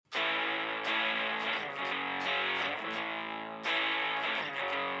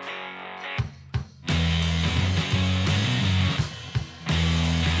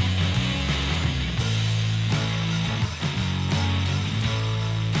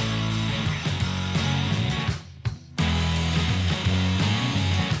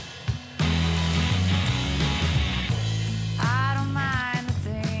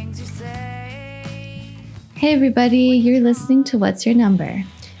Hey everybody, you're listening to What's Your Number?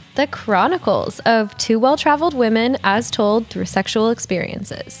 The chronicles of two well-traveled women as told through sexual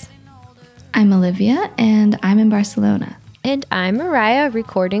experiences. I'm Olivia and I'm in Barcelona. And I'm Mariah,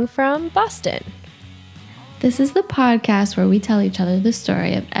 recording from Boston. This is the podcast where we tell each other the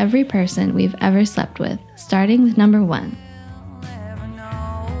story of every person we've ever slept with, starting with number one.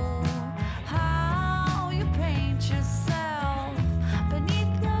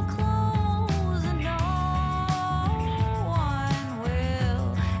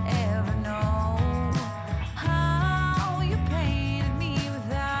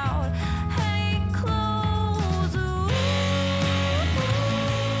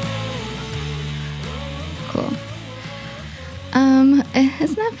 Cool.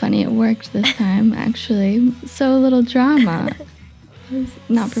 Isn't that funny? It worked this time, actually. So little drama. I was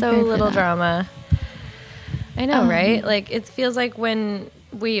not prepared So little for that. drama. I know, right? Like, it feels like when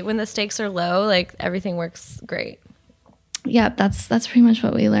the stakes are low, like, everything works great. Yeah, that's pretty much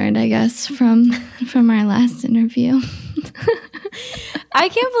what we learned, I guess, from our last interview. I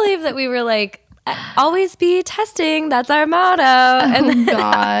can't believe that we were like, always be testing. That's our motto. Oh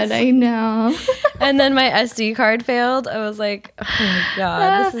God, I know. And then my SD card failed. I was like, oh my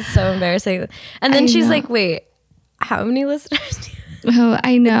God, this is so embarrassing. And then I she's know. like, wait, how many listeners do you have? Oh,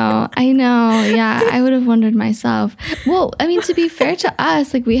 I know. Yeah, I would have wondered myself. Well, I mean, to be fair to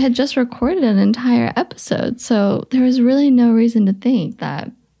us, like we had just recorded an entire episode, so there was really no reason to think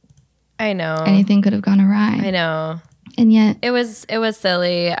that I know. anything could have gone awry. I know. And yet, It was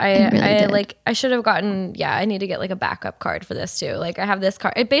silly. It really did. Like, I should have gotten, I need to get like a backup card for this too. Like, I have this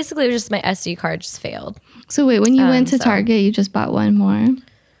card. It basically was just my SD card just failed. so wait, when you went to so- Target, you just bought one more?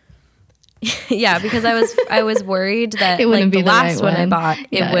 Yeah, because I was worried that It wouldn't like be the the last right one I one. bought, it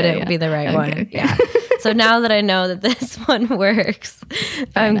Yeah, wouldn't yeah. be the right Okay, one. okay. Yeah. So now that I know that this one works,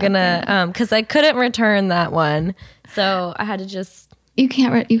 I'm gonna because I couldn't return that one, so I had to just You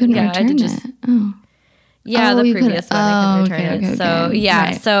can't. You couldn't Yeah, I had to return just- it. Oh, the you previous couldn't- one I couldn't okay, return it. okay, So okay. yeah,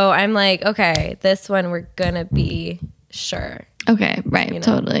 Right. so I'm like, okay, this one we're gonna be sure. okay, right, You know.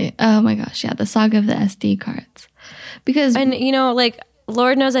 totally. Oh my gosh, yeah, the saga of the SD cards. Because And like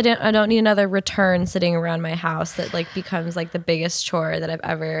Lord knows I don't need another return sitting around my house that like becomes like the biggest chore that I've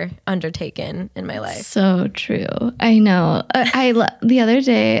ever undertaken in my life. so true. I know. The other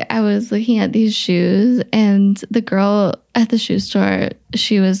day I was looking at these shoes, and the girl at the shoe store,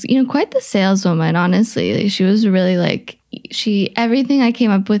 she was, quite the saleswoman. Honestly, she was really like everything I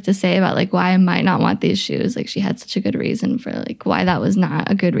came up with to say about like why I might not want these shoes. Like she had such a good reason for like why that was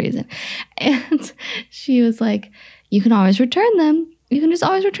not a good reason, and she was like, "You can always return them. You can just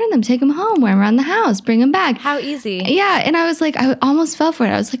always return them. Take them home, wear them around the house, bring them back." How easy. Yeah, and I was like, I almost fell for it.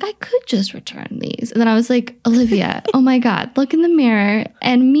 I was like, I could just return these. And then I was like, Olivia, oh my God, look in the mirror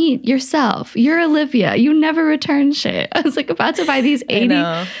and meet yourself. You're Olivia. You never return shit. I was like about to buy these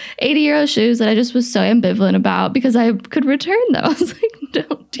 80-year-old shoes that I just was so ambivalent about because I could return them. I was like,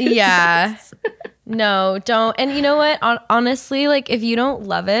 don't do this. No, don't. And you know what? Honestly, like if you don't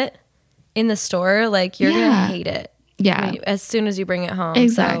love it in the store, like you're Yeah. gonna hate it. Yeah. As soon as you bring it home.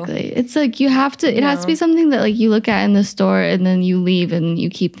 Exactly. It's like you have to, it has to be something that like you look at in the store and then you leave and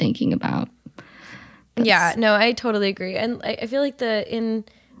you keep thinking about. Yeah, no, I totally agree. And I feel like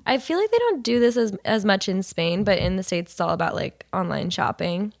I feel like they don't do this as much in Spain, but in the States it's all about like online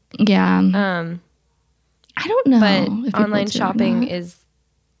shopping. Yeah. I don't know. But if people online do or shopping not. is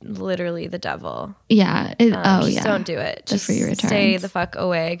literally the devil. Yeah. Just don't do it. The Just free returns. stay the fuck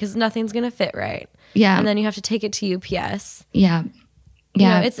away because nothing's gonna fit right. Yeah. And then you have to take it to UPS. Yeah. You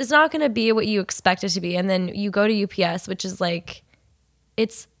Yeah. know, it's not going to be what you expect it to be. And then you go to UPS, which is like,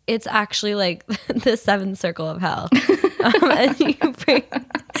 it's actually like the seventh circle of hell. And you bring,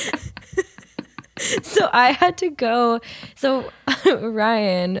 so I had to go. So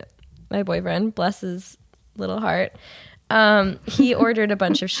Ryan, my boyfriend, bless his little heart, he ordered a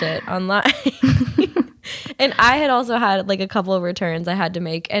bunch of shit online. And I had also had like a couple of returns I had to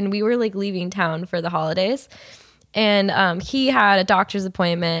make, and we were like leaving town for the holidays, and he had a doctor's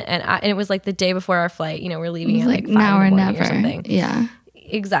appointment, and it was like the day before our flight. We're leaving at like 5 now or in the morning never. or something. Yeah.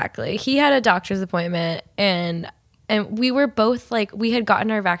 Exactly. He had a doctor's appointment, and we were both like, we had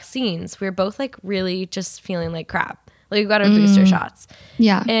gotten our vaccines. We were both like really just feeling like crap. Like we got our booster shots.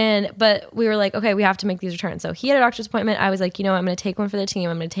 Yeah. But we were like, okay, we have to make these returns. So he had a doctor's appointment. I was like, I'm going to take one for the team.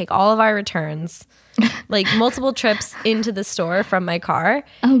 I'm going to take all of our returns, like multiple trips into the store from my car.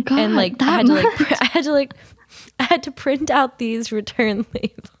 Oh God. And like that I had to much? like I had to print out these return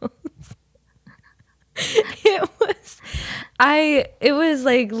labels. It was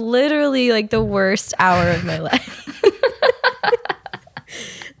like literally like the worst hour of my life.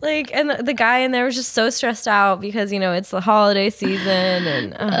 Like, and the guy in there was just so stressed out because, you know, it's the holiday season.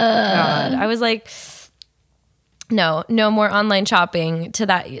 And oh God, I was like, no more online shopping to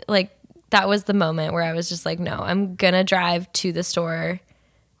that. Like, that was the moment where I was just like, no, I'm going to drive to the store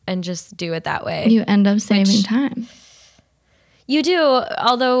and just do it that way. You end up saving time. You do,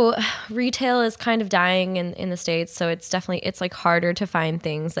 although retail is kind of dying in the States, so it's like harder to find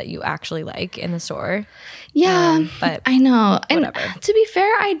things that you actually like in the store. Yeah, but I know. Whatever. And to be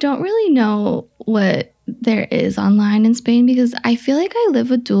fair, I don't really know what there is online in Spain because I feel like I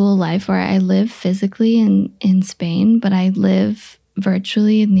live a dual life where I live physically in Spain, but I live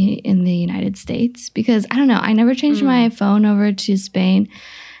virtually in the United States because I don't know. I never changed my phone over to Spain.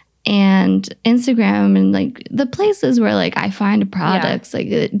 And Instagram and like the places where like I find products, like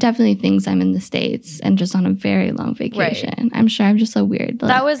it definitely thinks I'm in the States and just on a very long vacation. Right. I'm sure I'm just so weird. Like,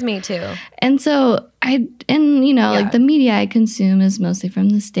 that was me too. And so you know, like the media I consume is mostly from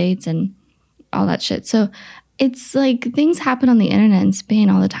the States and all that shit. So it's like things happen on the internet in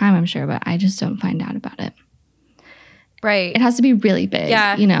Spain all the time, I'm sure, but I just don't find out about it. Right. It has to be really big,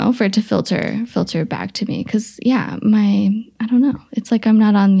 you know, for it to filter back to me. Because, I don't know. It's like I'm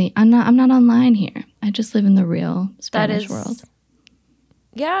not online here. I just live in the real Spanish world.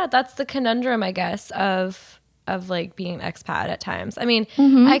 Yeah, that's the conundrum, I guess, of like being an expat at times. I mean,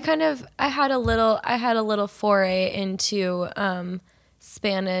 I had a little foray into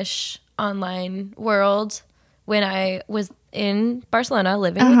Spanish online world when I was in Barcelona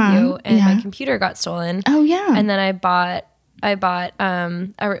living with you, and my computer got stolen. Oh yeah. And then I bought a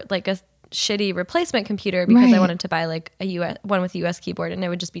shitty replacement computer because I wanted to buy like one with a US keyboard, and it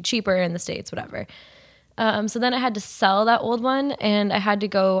would just be cheaper in the States, whatever. So then I had to sell that old one, and I had to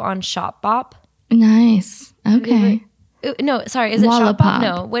go on Shopbop. Nice. Okay. No, sorry. Is it Wallapop? Shopbop?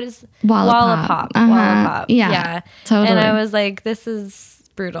 No. What is Wallapop? Wallapop. Yeah. Totally. And I was like, this is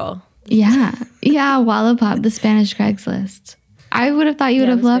brutal. Yeah. Wallapop, the Spanish Craigslist. I would have thought you would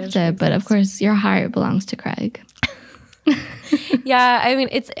have loved it, but of course your heart belongs to Craig. Yeah, I mean,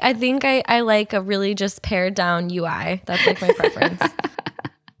 I think I like a really just pared down UI. That's like my preference.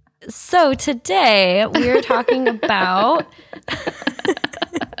 So today we're talking about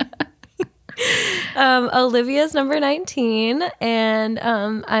Olivia's number 19, and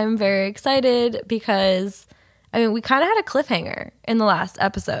I'm very excited because I mean, we kind of had a cliffhanger in the last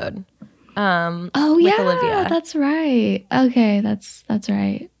episode. With Olivia. That's right. Okay, that's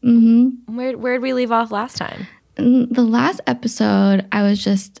right. Mm-hmm. Where'd we leave off last time? In the last episode, I was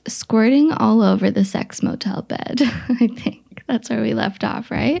just squirting all over the sex motel bed. I think that's where we left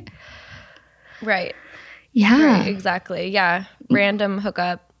off, right? Right. Yeah. Right, exactly. Yeah. Random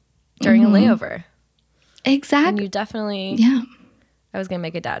hookup during a layover. Exactly. And you definitely... Yeah. I was going to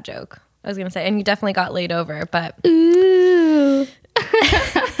make a dad joke. I was going to say, and you definitely got laid over, but... Ooh.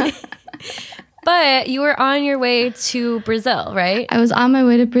 But you were on your way to Brazil, right? I was on my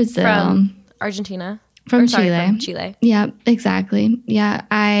way to Brazil. From Argentina? From Chile. From Chile. Yeah, exactly. Yeah,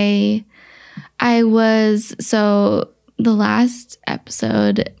 I was... So the last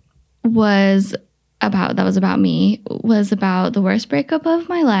episode was about me, was about the worst breakup of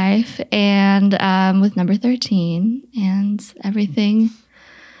my life, and with number 13, and everything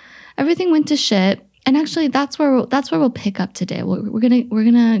went to shit. And actually, that's where we'll pick up today. We're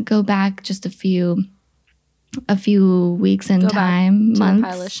gonna go back just a few weeks in time, months.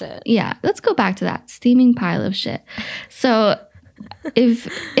 Pile of shit. Yeah, let's go back to that steaming pile of shit. So,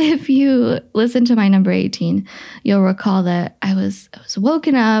 if you listen to my number 18, you'll recall that I was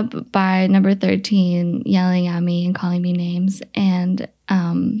woken up by number 13 yelling at me and calling me names and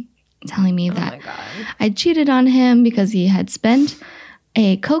telling me that I cheated on him because he had spent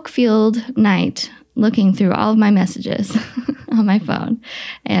a coke-fueled night looking through all of my messages on my phone.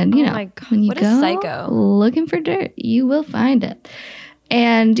 And, you know, when you go looking for dirt, you will find it.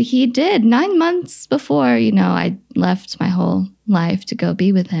 And he did 9 months before, you know, I left my whole life to go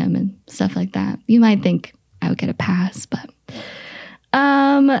be with him and stuff like that. You might think I would get a pass, but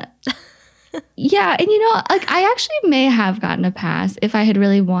yeah. And, you know, like I actually may have gotten a pass if I had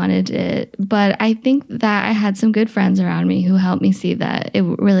really wanted it. But I think that I had some good friends around me who helped me see that it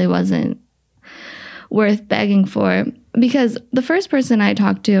really wasn't worth begging for, because the first person I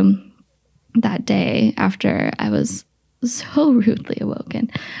talked to that day after I was so rudely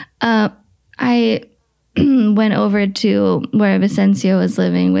awoken, I went over to where Vicencio was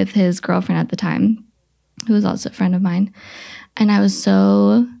living with his girlfriend at the time, who was also a friend of mine, and I was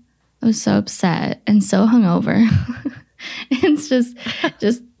so upset and so hungover. It's just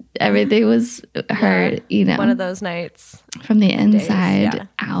everything was hurt, you know. One of those nights from the inside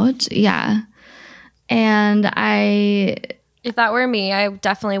out. Yeah. And I If that were me, I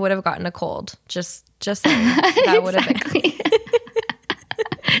definitely would have gotten a cold. Just saying. That would have been.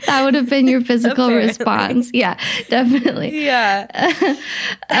 That would have been your physical response. Yeah, definitely. Yeah.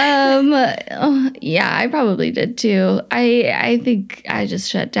 Yeah, I probably did too. I think I just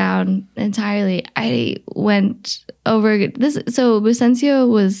shut down entirely. I went over this. So Vicencio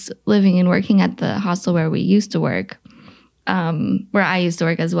was living and working at the hostel where we used to work, where I used to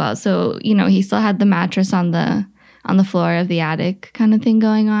work as well. So, you know, he still had the mattress on the floor of the attic kind of thing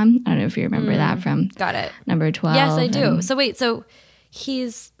going on. I don't know if you remember that from Got it. number 12. Yes, I do. So wait,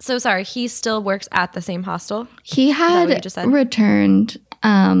 he's so sorry. He still works at the same hostel? He had returned.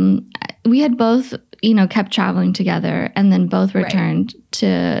 We had both, you know, kept traveling together and then both returned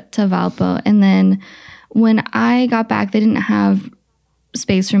to Valpo. And then when I got back, they didn't have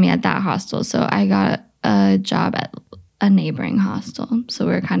space for me at that hostel. So I got a job at a neighboring hostel. So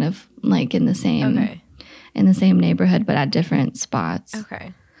we're kind of like in the same neighborhood, but at different spots.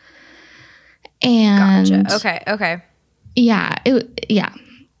 Okay. And gotcha. Okay. Yeah.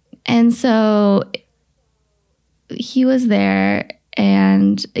 And so he was there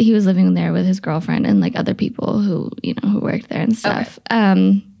and he was living there with his girlfriend and like other people who, you know, who worked there and stuff.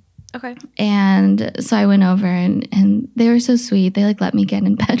 Okay. And so I went over and they were so sweet. They like let me get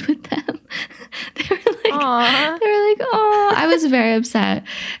in bed with them. They were like, oh, I was very upset.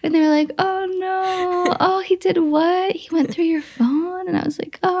 And they were like, oh no. Oh, he did what? He went through your phone? And I was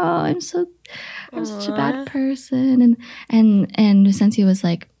like, oh, I'm such a bad person. And Vicencio was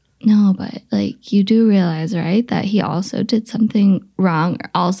like, no, but like you do realize, right, that he also did something wrong.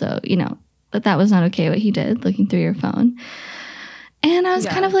 Also, you know, that was not okay what he did, looking through your phone. And I was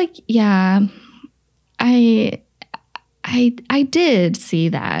kind of like, yeah, I did see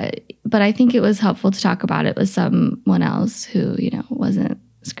that, but I think it was helpful to talk about it with someone else who, you know, wasn't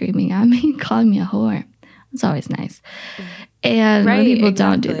screaming at me, calling me a whore. It's always nice. And when people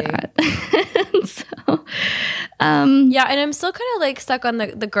don't do that. So, yeah, and I'm still kind of like stuck on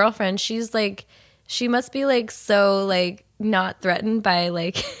the girlfriend. She's like, she must be like so like not threatened by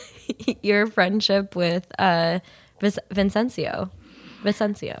like your friendship with Vicencio.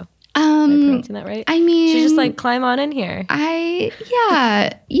 Am I pronouncing that right? I mean, she's just like, climb on in here.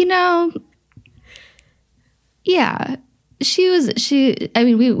 You know, yeah. I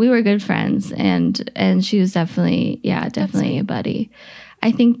mean, we were good friends and she was definitely a buddy.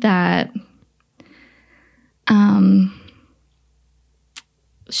 I think that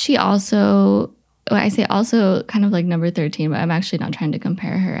she also, I say also kind of like number 13, but I'm actually not trying to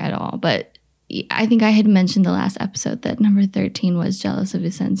compare her at all. But I think I had mentioned the last episode that number 13 was jealous of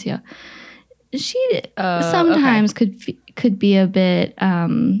Vicencio. She sometimes could be a bit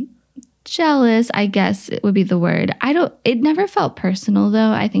jealous, I guess it would be the word. It never felt personal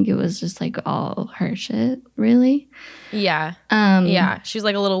though. I think it was just like all her shit, really. Yeah. Yeah. She's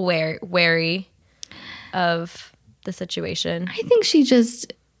like a little wary of the situation. I think she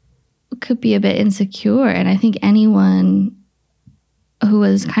just could be a bit insecure. And I think anyone who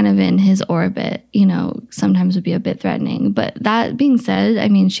was kind of in his orbit, you know, sometimes would be a bit threatening. But that being said, I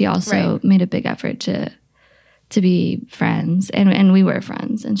mean, she also made a big effort to be friends, and we were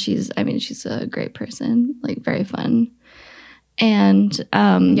friends. And she's a great person, like very fun. And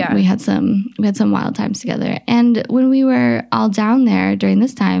we had some wild times together. And when we were all down there during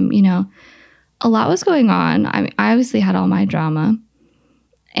this time, you know, a lot was going on. I mean, I obviously had all my drama,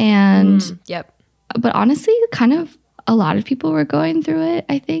 and but honestly, kind of a lot of people were going through it,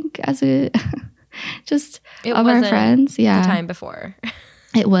 I think, as a just it of our friends. Yeah. The time before.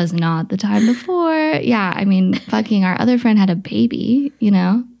 It was not the time before. Yeah. I mean, fucking our other friend had a baby, you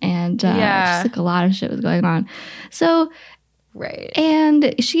know, and just like a lot of shit was going on. So,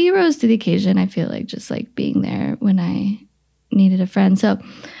 and she rose to the occasion, I feel like, just like being there when I needed a friend. So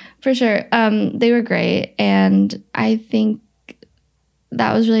for sure, they were great. And I think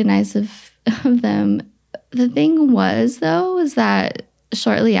that was really nice of them. The thing was that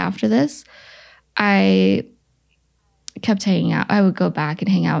shortly after this, I kept hanging out. I would go back and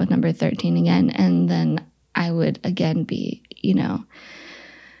hang out with number 13 again. And then I would again be, you know,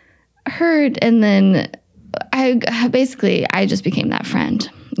 hurt. And then I just became that friend,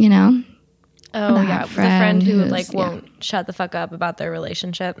 you know? Oh, yeah. The friend who like won't shut the fuck up about their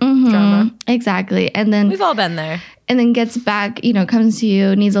relationship drama. Exactly. And then we've all been there. And then gets back, you know, comes to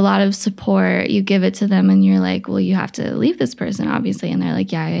you, needs a lot of support. You give it to them and you're like, well, you have to leave this person, obviously. And they're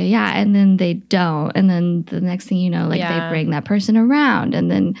like, yeah. And then they don't. And then the next thing you know, like they bring that person around and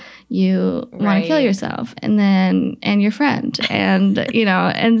then you want to kill yourself and your friend and, you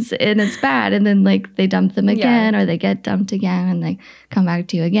know, and it's bad. And then like they dump them again or they get dumped again and they come back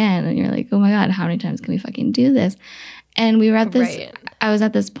to you again. And you're like, oh my God, how many times can we fucking do this? And we were at this, Right. I was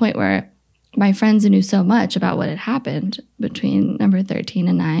at this point where my friends knew so much about what had happened between number 13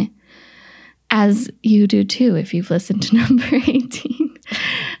 and I, as you do too, if you've listened to number 18.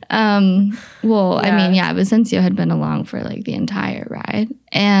 Well, Yeah. I mean, yeah, Vicencio had been along for like the entire ride.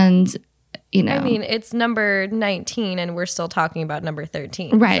 And, you know. I mean, it's number 19 and we're still talking about number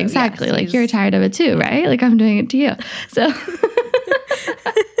 13. Right, So, exactly. yes, Like you're tired of it too, right? Like I'm doing it to you. So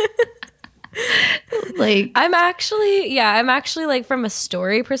like I'm actually like from a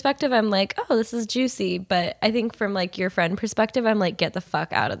story perspective, I'm like, oh, this is juicy. But I think from like your friend perspective, I'm like, get the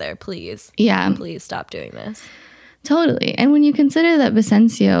fuck out of there, please. yeah, Please stop doing this. totally. And when you consider that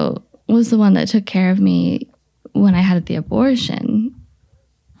Vicencio was the one that took care of me when I had the abortion,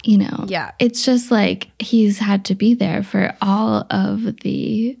 you know, Yeah. it's just like he's had to be there for all of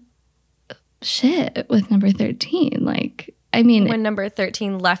the shit with number 13. Like, I mean, When number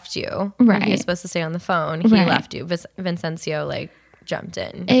 13 left you, when Right. he was supposed to stay on the phone, he Right. left you. Vincencio like jumped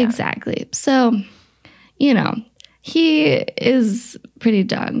in. exactly. So, you know, he is pretty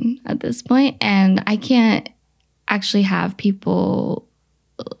done at this point, and I can't actually have people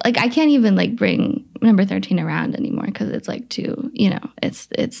like I can't even like bring number 13 around anymore because it's like too, you know, it's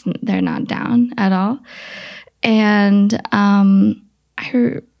they're not down at all. And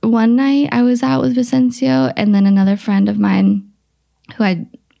one night I was out with Vicencio and then another friend of mine who I'd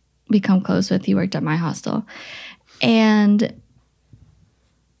become close with. He worked at my hostel, and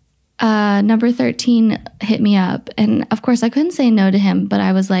number 13 hit me up, and of course I couldn't say no to him, but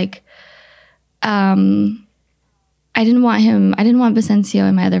I was like, I didn't want Vicencio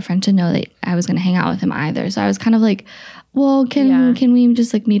and my other friend to know that I was going to hang out with him either. So I was kind of like, well, can we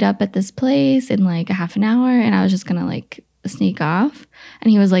just like meet up at this place in like a half an hour? And I was just going to like sneak off. And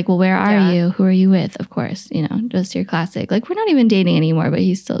he was like, well, where are Yeah. you? Who are you with? Of course, you know, just your classic. Like, we're not even dating anymore, but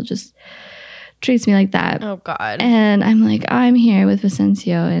he still just treats me like that. Oh God. And I'm like, I'm here with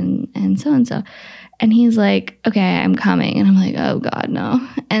Vicencio and so. And he's like, okay, I'm coming. And I'm like, oh God, no.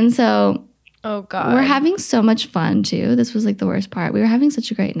 And so Oh God. we're having so much fun too. This was like the worst part. We were having such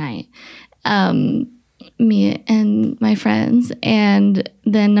a great night. Me and my friends. And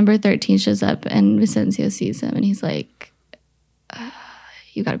then number 13 shows up and Vicencio sees him and he's like,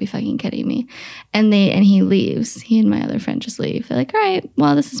 you gotta be fucking kidding me. And he leaves. He and my other friend just leave. They're like, all right,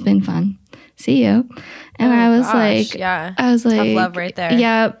 well, this has been fun. See you. And Oh, I was gosh, like, yeah. I was like, Tough love right there.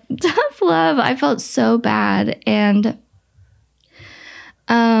 Yeah, tough love. I felt so bad. And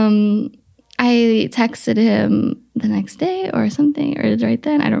I texted him the next day or something, or right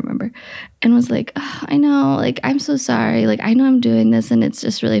then, I don't remember, and was like, oh, I know, like, I'm so sorry. Like, I know I'm doing this and it's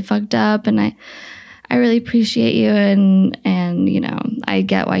just really fucked up. And I really appreciate you. And, you know, I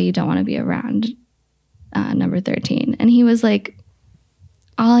get why you don't want to be around number 13. And he was like,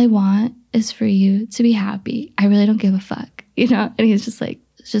 all I want is for you to be happy. I really don't give a fuck, you know? And he's just like,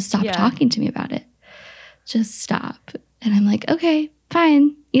 just stop talking to me about it. Just stop. And I'm like, okay,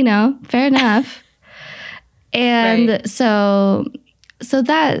 fine, you know, fair enough. And Right. so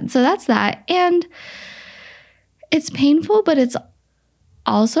that's that. And it's painful, but it's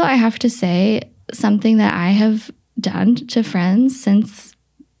also, I have to say, something that I have done to friends since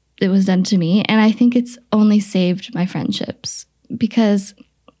it was done to me. And I think it's only saved my friendships because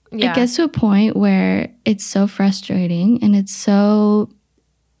it gets to a point where it's so frustrating and it's so,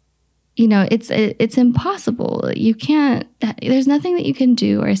 you know, it's impossible. You can't, there's nothing that you can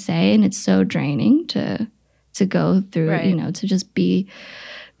do or say, and it's so draining to go through, Right. you know, to just be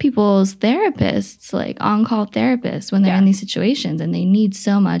people's therapists, like on-call therapists when they're in these situations and they need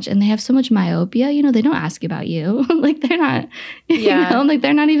so much and they have so much myopia, you know, they don't ask about you. Like they're not, you know, like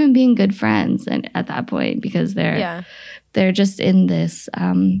they're not even being good friends at that point because they're just in this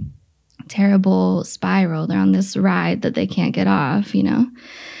terrible spiral. They're on this ride that they can't get off, you know?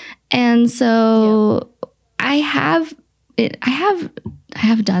 And so I have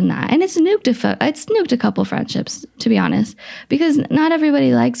done that, and it's nuked a couple friendships, to be honest, because not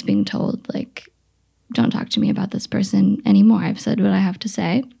everybody likes being told, like, don't talk to me about this person anymore. I've said what I have to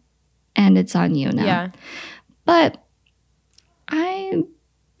say, and it's on you now. Yeah. But I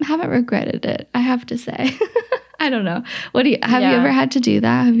haven't regretted it, I have to say. I don't know. Have you ever had to do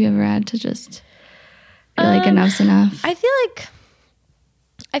that? Have you ever had to just be like, enough's enough? I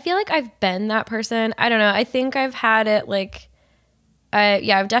feel like I've been that person. I don't know. I think I've had it like,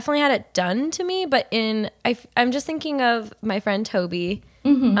 I've definitely had it done to me. But I'm just thinking of my friend Toby.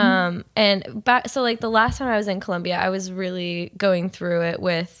 Mm-hmm. So like the last time I was in Colombia, I was really going through it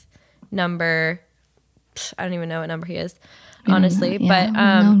with I don't even know what number he is, honestly. Yeah,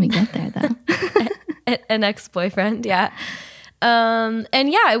 but when we get there, though. an ex-boyfriend, yeah. And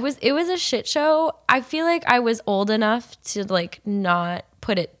yeah, it was a shit show. I feel like I was old enough to like not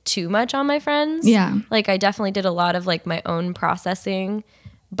put it too much on my friends. Yeah. Like I definitely did a lot of like my own processing,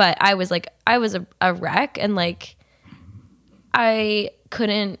 but I was a wreck, and like I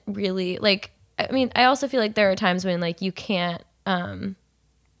couldn't really like, I mean, I also feel like there are times when like you can't, you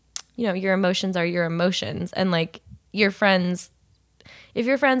know, your emotions are your emotions, and like your friends, if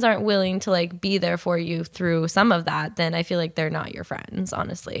your friends aren't willing to like be there for you through some of that, then I feel like they're not your friends,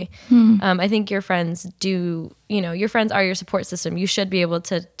 honestly. I think your friends do, you know, your friends are your support system. You should be able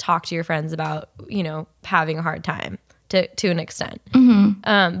to talk to your friends about, you know, having a hard time to an extent.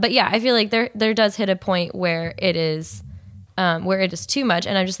 But yeah, I feel like there does hit a point where it is too much.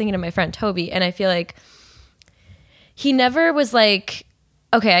 And I'm just thinking of my friend Toby, and I feel like he never was like,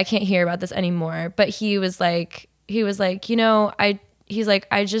 okay, I can't hear about this anymore. But he was like, you know, I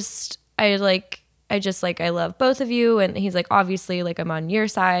love both of you. And he's like, obviously, like, I'm on your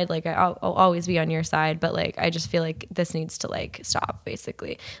side. Like, I'll always be on your side. But like, I just feel like this needs to like stop,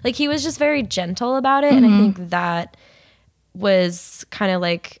 basically. Like, he was just very gentle about it. And I think that was kind of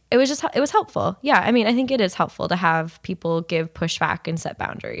like, it was helpful. Yeah. I mean, I think it is helpful to have people give pushback and set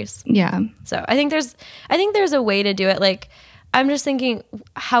boundaries. Yeah. So I think there's a way to do it. Like, I'm just thinking,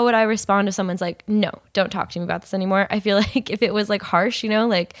 how would I respond if someone's like, no, don't talk to me about this anymore? I feel like if it was like harsh, you know,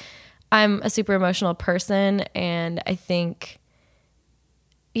 like I'm a super emotional person, and I think,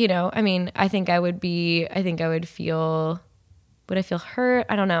 you know, I mean, I would feel hurt?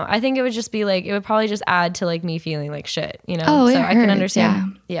 I don't know. I think it would just be like, it would probably just add to like me feeling like shit, you know? Oh, so I can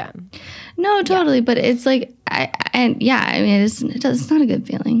understand. Yeah. No, totally. Yeah. But it's like, I mean, it's not a good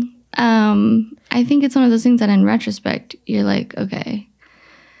feeling. I think it's one of those things that in retrospect, you're like, okay,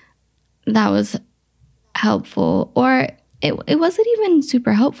 that was helpful. Or it wasn't even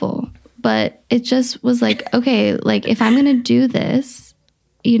super helpful, but it just was like, okay, like if I'm going to do this,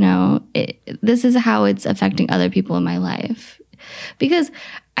 you know, this is how it's affecting other people in my life. Because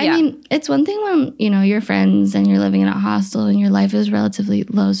I mean, it's one thing when, you know, you're friends and you're living in a hostel and your life is relatively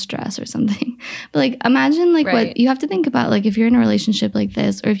low stress or something. But like, imagine like what you have to think about, like if you're in a relationship like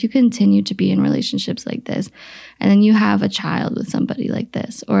this, or if you continue to be in relationships like this, and then you have a child with somebody like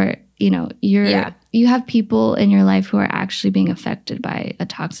this, or, you know, you have people in your life who are actually being affected by a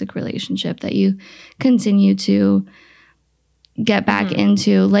toxic relationship that you continue to get back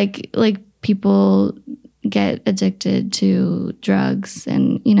into, like people get addicted to drugs,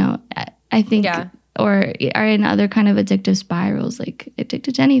 and you know, I think or are in other kind of addictive spirals, like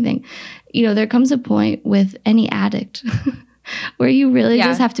addicted to anything. You know, there comes a point with any addict where you really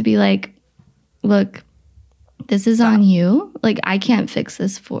just have to be like, look, this is on you. Like, I can't fix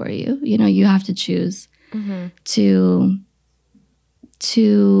this for you. You know, you have to choose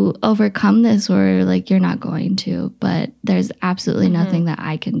to overcome this, or like you're not going to. But there's absolutely nothing that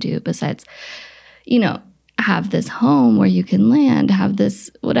I can do besides, you know, have this home where you can land, have this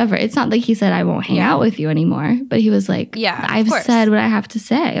whatever. It's not like he said, I won't hang out with you anymore. But he was like, I've said what I have to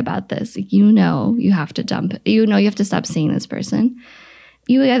say about this. Like, you know, you have to dump it. You know, you have to stop seeing this person.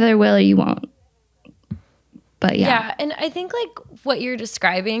 You either will or you won't. But yeah. And I think like what you're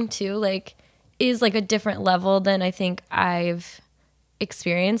describing too, like, is like a different level than I think I've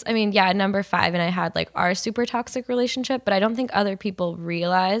experienced. I mean, number 5 and I had like our super toxic relationship, but I don't think other people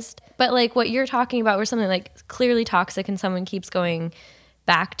realized. But like what you're talking about, where something like clearly toxic and someone keeps going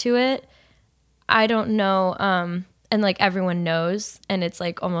back to it, I don't know. And like everyone knows, and it's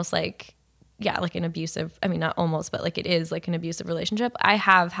like almost like, like an abusive, I mean, not almost, but like it is like an abusive relationship. I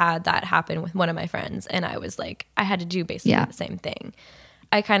have had that happen with one of my friends, and I was like, I had to do basically the same thing.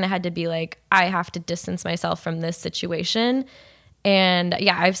 I kind of had to be like, I have to distance myself from this situation. And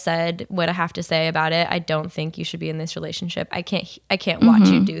I've said what I have to say about it. I don't think you should be in this relationship. I can't watch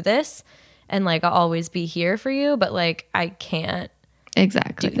you do this. And like, I'll always be here for you, but like, I can't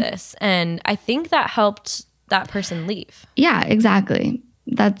do this. And I think that helped that person leave. Yeah, exactly.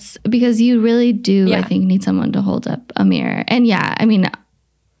 That's because you really do, I think, need someone to hold up a mirror. And I mean,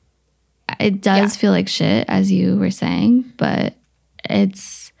 it does feel like shit, as you were saying, but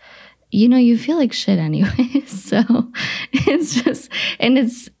it's, you know, you feel like shit anyway. So it's just,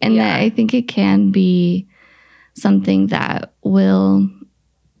 I think it can be something that will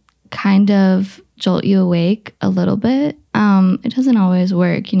kind of jolt you awake a little bit. It doesn't always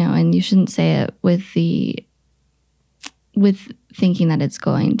work, you know, and you shouldn't say it with thinking that it's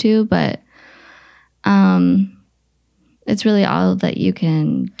going to, but it's really all that you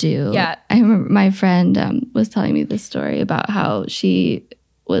can do. Yeah. I remember my friend was telling me this story about how she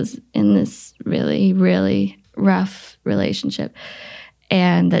was in this really, really rough relationship,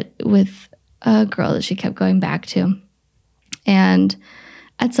 and that with a girl that she kept going back to. And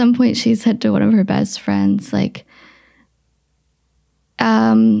at some point she said to one of her best friends, like,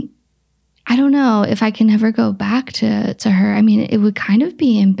 I don't know if I can ever go back to her. I mean, it would kind of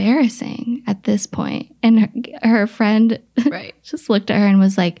be embarrassing at this point. And her friend just looked at her and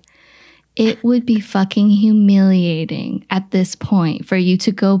was like, it would be fucking humiliating at this point for you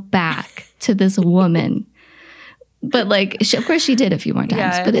to go back to this woman. But like, of course she did a few more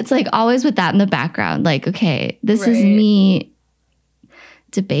times, but it's like always with that in the background. Like, okay, this is me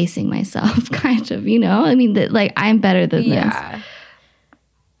debasing myself, kind of, you know? I mean, like, I'm better than this.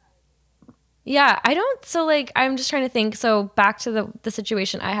 Yeah, I don't, so like, I'm just trying to think. So back to the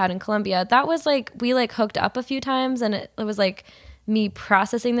situation I had in Colombia, that was like, we like hooked up a few times and it was like me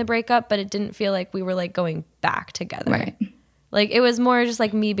processing the breakup, but it didn't feel like we were like going back together. Right. Like, it was more just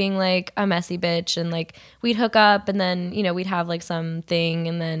like me being like a messy bitch, and like we'd hook up and then, you know, we'd have like something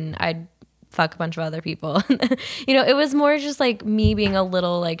and then I'd fuck a bunch of other people. You know, it was more just like me being a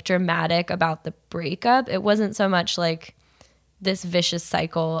little like dramatic about the breakup. It wasn't so much like this vicious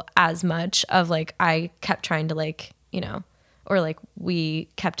cycle as much of like I kept trying to like, you know, or like we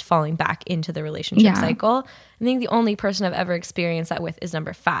kept falling back into the relationship cycle. I think the only person I've ever experienced that with is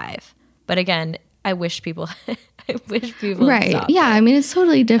number 5. But again, I wish people right. Yeah, I mean, it's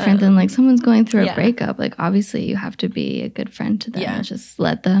totally different than like someone's going through a breakup. Like, obviously you have to be a good friend to them and just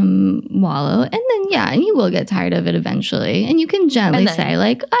let them wallow. And then, and you will get tired of it eventually. And you can gently say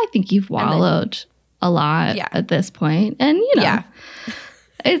like, I think you've wallowed a lot at this point. And, you know,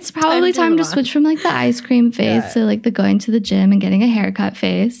 it's probably time to switch from like the ice cream phase to like the going to the gym and getting a haircut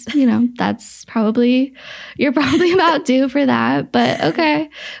phase. You know, you're probably about due for that, but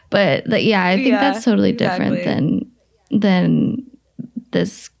okay. But I think that's totally different than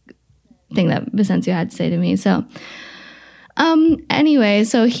this thing that Vicencio had to say to me. So, anyway,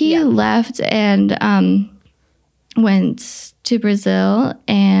 so he left and, went to Brazil,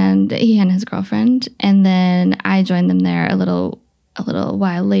 and he and his girlfriend, and then I joined them there a little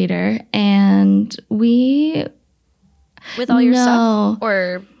while later, and we with all your stuff,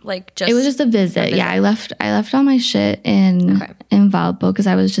 or like just it was just a visit. Yeah, I left all my shit in Valpo because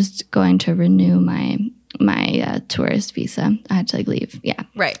I was just going to renew my tourist visa. I had to like leave. Yeah,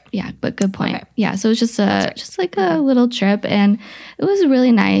 right. Yeah, but good point. Okay. Yeah, so it was just like a little trip, and it was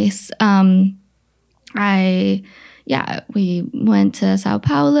really nice. We went to Sao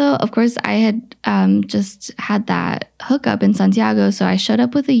Paulo. Of course, I had just had that hookup in Santiago, so I showed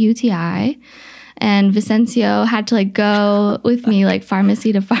up with a UTI, and Vicencio had to like go with me like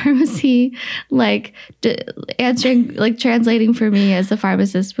pharmacy to pharmacy, like answering, like translating for me as the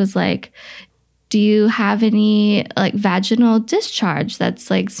pharmacist was like, do you have any like vaginal discharge that's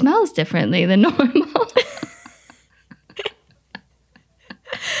like smells differently than normal?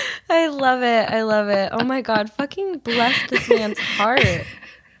 I love it. Oh my God. Fucking bless this man's heart.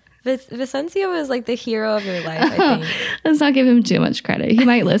 Vicencio is like the hero of your life, I think. Let's not give him too much credit. He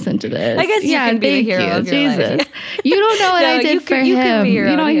might listen to this. I guess you can be the hero of your life. You don't know what I did for him. You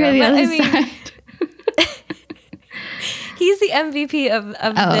don't hear the other side. He's the MVP of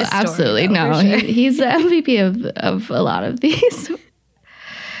this story. Absolutely. No, sure. He's the MVP of a lot of these.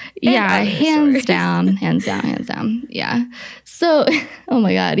 Hands down. Yeah. So, oh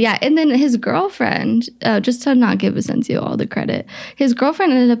my God. Yeah. And then his girlfriend, just to not give Vicencio all the credit, his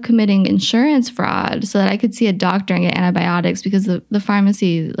girlfriend ended up committing insurance fraud so that I could see a doctor and get antibiotics because the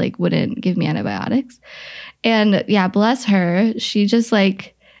pharmacy like wouldn't give me antibiotics. And bless her. She just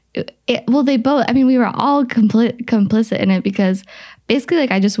like, they both, I mean, we were all complicit in it because basically like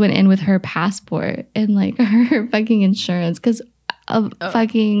I just went in with her passport and like her fucking insurance because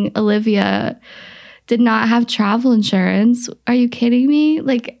fucking Olivia did not have travel insurance. Are you kidding me?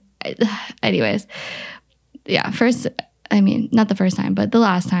 Like, anyways, first, I mean, not the first time, but the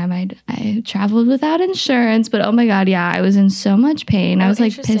last time I traveled without insurance. But oh my God, I was in so much pain. I was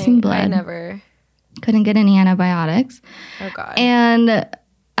like pissing blood. Couldn't get any antibiotics. Oh God. And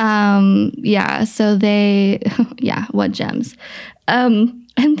so they, what gems. And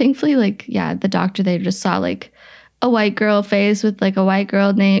thankfully, like, the doctor, they just saw like a white girl face with like a white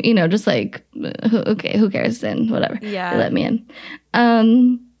girl name, you know, just like, okay, who cares then? Whatever. Yeah. They let me in.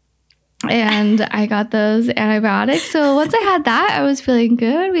 And I got those antibiotics. So once I had that, I was feeling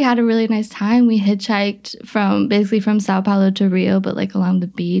good. We had a really nice time. We hitchhiked from Sao Paulo to Rio, but like along the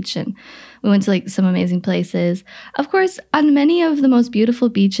beach. And we went to like some amazing places. Of course, on many of the most beautiful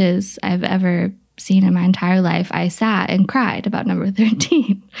beaches I've ever seen in my entire life, I sat and cried about number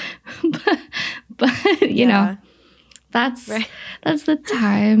 13. but you know, that's the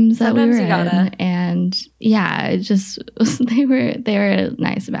times that we were in, and it just they were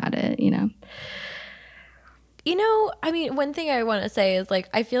nice about it, you know. I mean, one thing I want to say is like,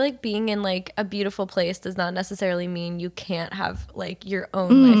 I feel like being in like a beautiful place does not necessarily mean you can't have like your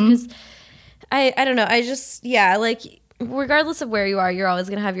own life. Because I don't know. I just, yeah, like regardless of where you are, you're always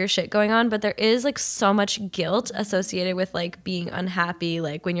going to have your shit going on. But there is like so much guilt associated with like being unhappy,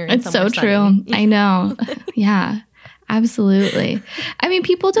 like when you're in It's so sunny. true. I know. Yeah. Absolutely. I mean,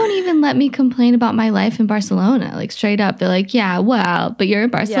 people don't even let me complain about my life in Barcelona, like straight up. They're like, yeah, well, but you're in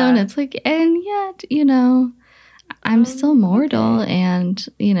Barcelona. Yeah. It's like, and yet, I'm still mortal and,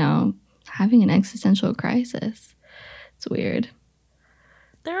 having an existential crisis. It's weird.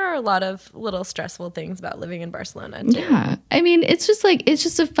 There are a lot of little stressful things about living in Barcelona too. Yeah. I mean, it's just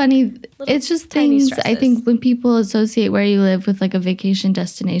a funny, it's just tiny things. stresses. I think when people associate where you live with like a vacation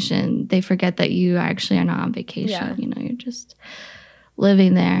destination, they forget that you actually are not on vacation. Yeah. You're just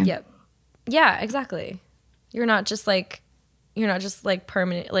living there. Yep. Yeah, exactly. You're not just like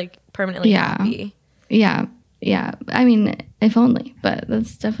permanently Yeah. happy. Yeah. Yeah. I mean, if only, but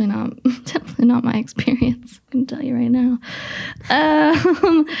that's definitely not my experience. I can tell you right now.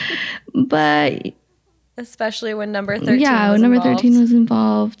 But Especially when number 13 yeah, was when number involved. 13 was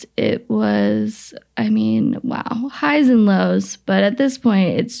involved, it was, I mean, wow, highs and lows. But at this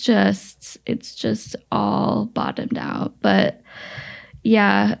point, it's just all bottomed out. But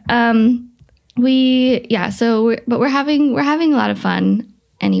yeah, but we're having a lot of fun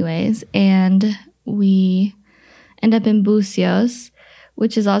anyways. And we end up in Bucios,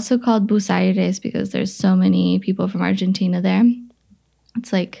 which is also called Buenos Aires because there's so many people from Argentina there.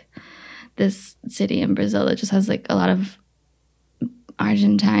 It's like this city in Brazil that just has like a lot of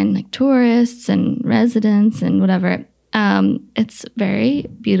Argentine like tourists and residents and whatever. It's very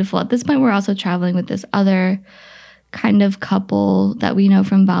beautiful. At this point, we're also traveling with this other kind of couple that we know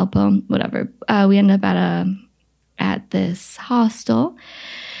from Valpo, whatever. We end up at this hostel.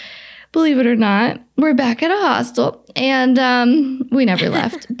 Believe it or not, we're back at a hostel, and we never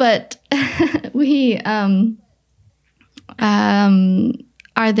left. But we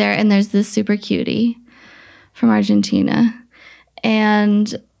are there, and there's this super cutie from Argentina,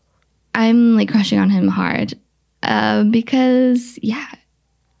 and I'm like crushing on him hard because UTI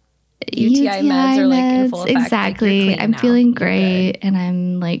meds are like in full effect. Exactly. Like, I'm now. feeling great, and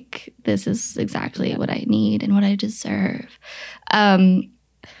I'm like, this is exactly what I need and what I deserve.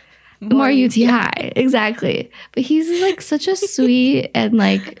 More UTI. Exactly. But he's like such a sweet and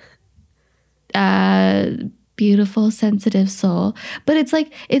like beautiful, sensitive soul. But it's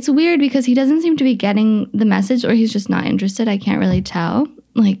like, it's weird because he doesn't seem to be getting the message, or he's just not interested. I can't really tell.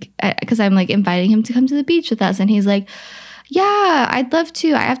 Like, because I'm like inviting him to come to the beach with us, and he's like, yeah, I'd love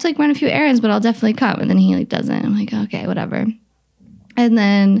to. I have to like run a few errands, but I'll definitely come. And then he like doesn't. I'm like, okay, whatever. And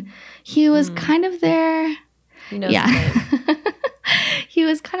then he was kind of there. He knows his name. He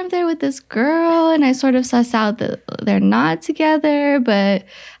was kind of there with this girl, and I sort of suss out that they're not together, but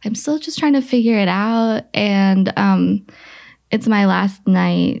I'm still just trying to figure it out. And it's my last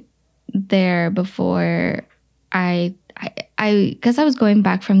night there before because I was going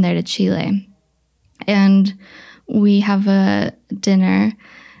back from there to Chile, and we have a dinner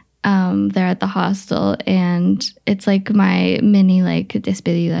there at the hostel, and it's like my mini like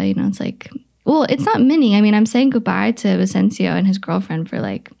despedida, it's like, well, it's not mini. I mean, I'm saying goodbye to Vicencio and his girlfriend for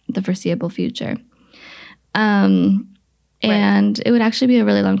like the foreseeable future. And it would actually be a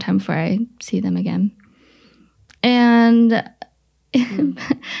really long time before I see them again. And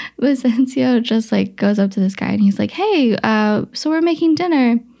Vicencio just like goes up to this guy and he's like, hey, so we're making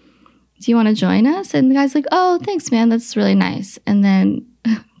dinner. Do you want to join us? And the guy's like, oh, thanks, man. That's really nice. And then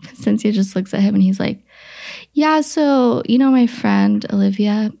Vicencio just looks at him and he's like, yeah, so, my friend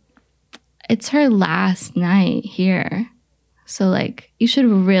Olivia, it's her last night here. So, like, you should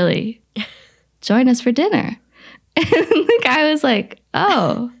really join us for dinner. And the guy was like,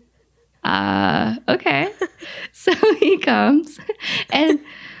 oh, okay. So he comes. And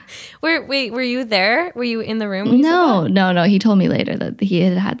wait, were you there? Were you in the room? When you No. He told me later that he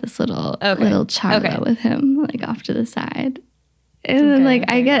had this little charla with him, like, off to the side. And then, like,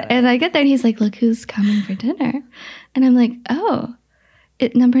 I get there and he's like, look who's coming for dinner. And I'm like, oh.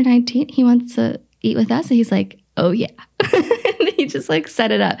 Number 19, he wants to eat with us. And he's like, oh, yeah. And he just like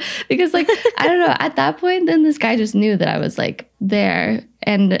set it up because like, I don't know, at that point, then this guy just knew that I was like there.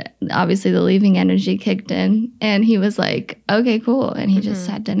 And obviously the leaving energy kicked in and he was like, okay, cool. And he just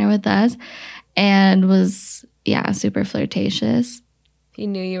had dinner with us and was, super flirtatious. He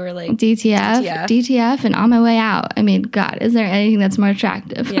knew you were like DTF and on my way out. I mean, God, is there anything that's more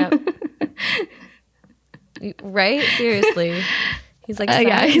attractive? Yep. Right? Seriously. He's like,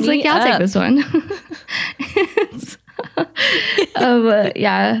 he's like, I'll take this one.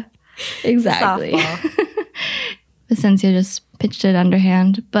 Yeah, exactly. Vicencio just pitched it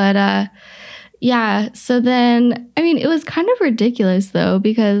underhand. But yeah, so then, I mean, it was kind of ridiculous though,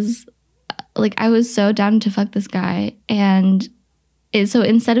 because like I was so down to fuck this guy. And so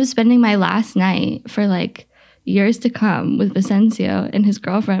instead of spending my last night for like years to come with Vicencio and his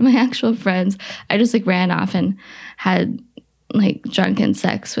girlfriend, my actual friends, I just like ran off and had like drunken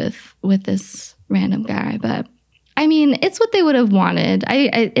sex with this random guy. But I mean, it's what they would have wanted.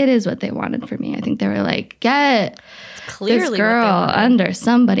 It is what they wanted for me. I think they were like, get this girl under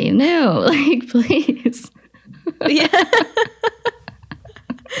somebody new, like, please. Yeah.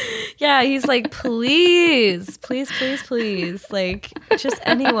 Yeah, he's like, please, please, please, please. Like, just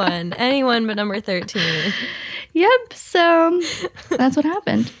anyone but number 13. Yep. So that's what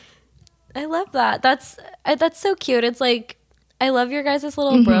happened. I love that. That's so cute. It's like, I love your guys'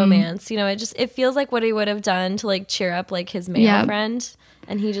 little bromance. You know, it feels like what he would have done to like cheer up like his male friend.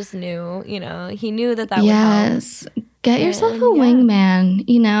 And he just knew, you know, he knew that would help. Yes. Get yourself a wingman,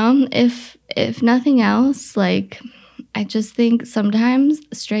 you know, if nothing else. Like, I just think sometimes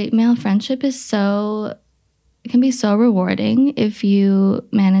straight male friendship it can be so rewarding if you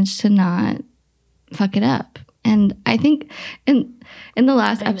manage to not fuck it up. And I think in the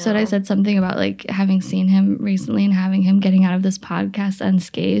last episode, I said something about like having seen him recently and having him getting out of this podcast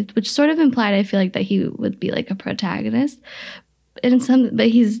unscathed, which sort of implied I feel like that he would be like a protagonist, but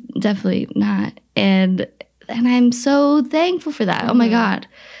he's definitely not. And I'm so thankful for that. Oh my God,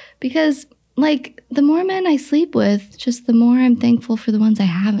 because like the more men I sleep with, just the more I'm thankful for the ones I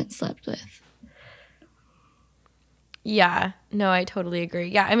haven't slept with. Yeah, no, I totally agree.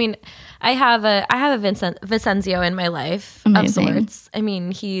 Yeah, I mean, I have a Vicencio in my life. Amazing. Of sorts. I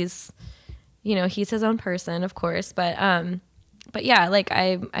mean, he's his own person, of course, but yeah, like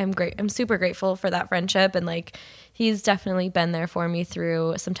I'm great. I'm super grateful for that friendship, and like he's definitely been there for me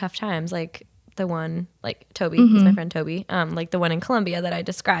through some tough times, like the one like Toby, he's my friend Toby, like the one in Colombia that I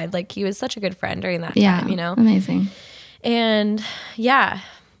described. Like he was such a good friend during that time, you know. Amazing. And yeah,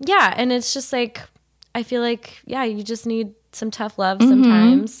 and it's just like, I feel like, yeah, you just need some tough love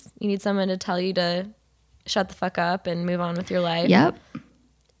sometimes. You need someone to tell you to shut the fuck up and move on with your life. Yep.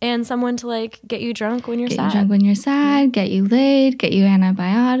 And someone to like get you drunk when you're sad. Get you drunk when you're sad, get you laid, get you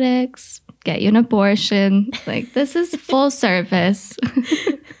antibiotics, get you an abortion. Like, this is full service.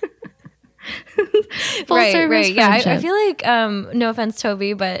 Full service right. Yeah, friendship. I feel like, no offense,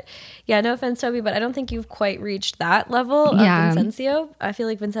 Toby, but I don't think you've quite reached that level of Vicencio. I feel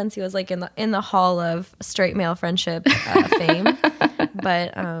like Vicencio is like in the hall of straight male friendship fame.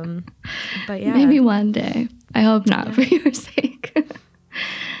 But yeah. Maybe one day. I hope not, for your sake.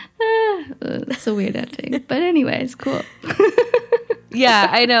 It's a weird ending. But anyways, cool. Yeah,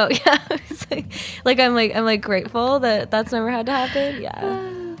 I know. Yeah. I'm grateful that that's never had to happen. Yeah.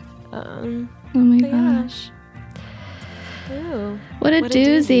 Oh my gosh. Ooh, what a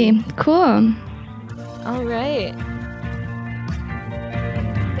doozy. Cool. All right.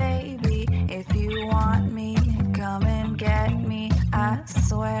 Baby, if you want me, come and get me. I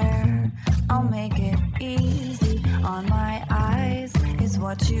swear I'll make it easy. On my eyes is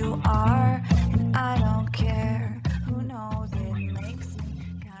what you are, and I don't care. Who knows, it makes me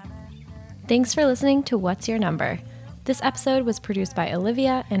kinda... Thanks for listening to What's Your Number? This episode was produced by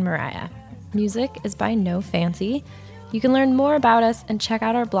Olivia and Mariah. Music is by No Fancy. You can learn more about us and check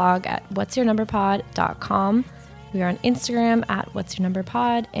out our blog at whatsyournumberpod.com. We are on Instagram at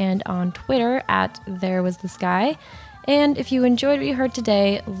whatsyournumberpod and on Twitter at therewasthisguy. And if you enjoyed what you heard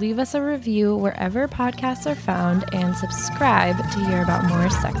today, leave us a review wherever podcasts are found and subscribe to hear about more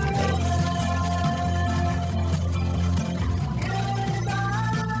sexcapades.